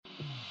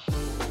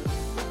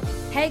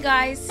Hey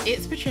guys,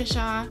 it's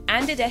Patricia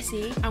and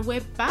Adesi, and we're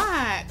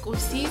back with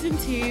season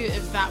 2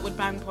 of That Would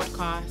Bang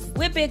podcast.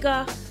 We're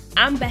bigger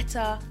and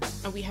better,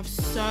 and we have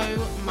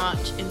so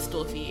much in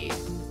store for you.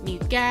 New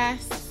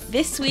guests.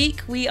 This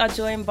week we are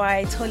joined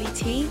by Tolly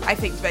T. I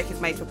think Drake is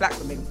made for black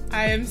women.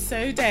 I am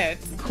so dead.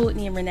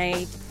 Courtney and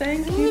Renee.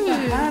 Thank you for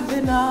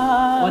having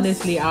us.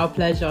 Honestly, our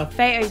pleasure.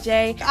 Faye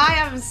OJ. I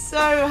am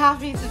so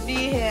happy to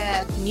be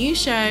here. New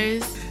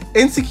shows.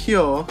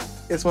 Insecure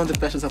is one of the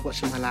best shows I've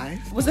watched in my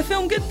life. Was the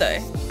film good though?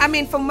 I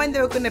mean, from when they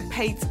were going to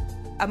paint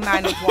a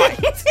man in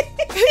white.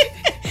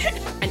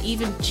 And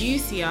even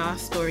juicier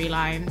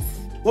storylines.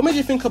 What made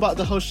you think about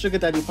the whole sugar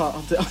daddy part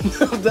of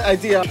the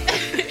idea?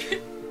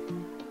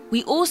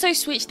 We also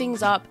switched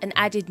things up and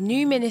added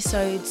new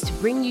minisodes to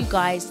bring you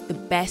guys the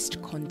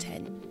best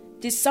content.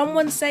 Did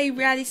someone say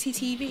reality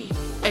TV?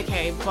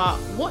 Okay, but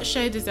what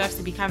show deserves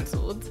to be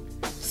cancelled?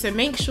 So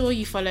make sure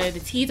you follow the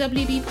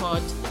TWB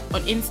pod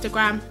on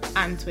Instagram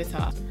and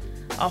Twitter.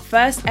 Our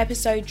first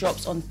episode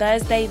drops on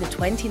Thursday, the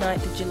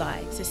 29th of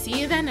July. So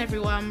see you then,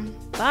 everyone.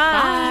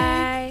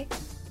 Bye.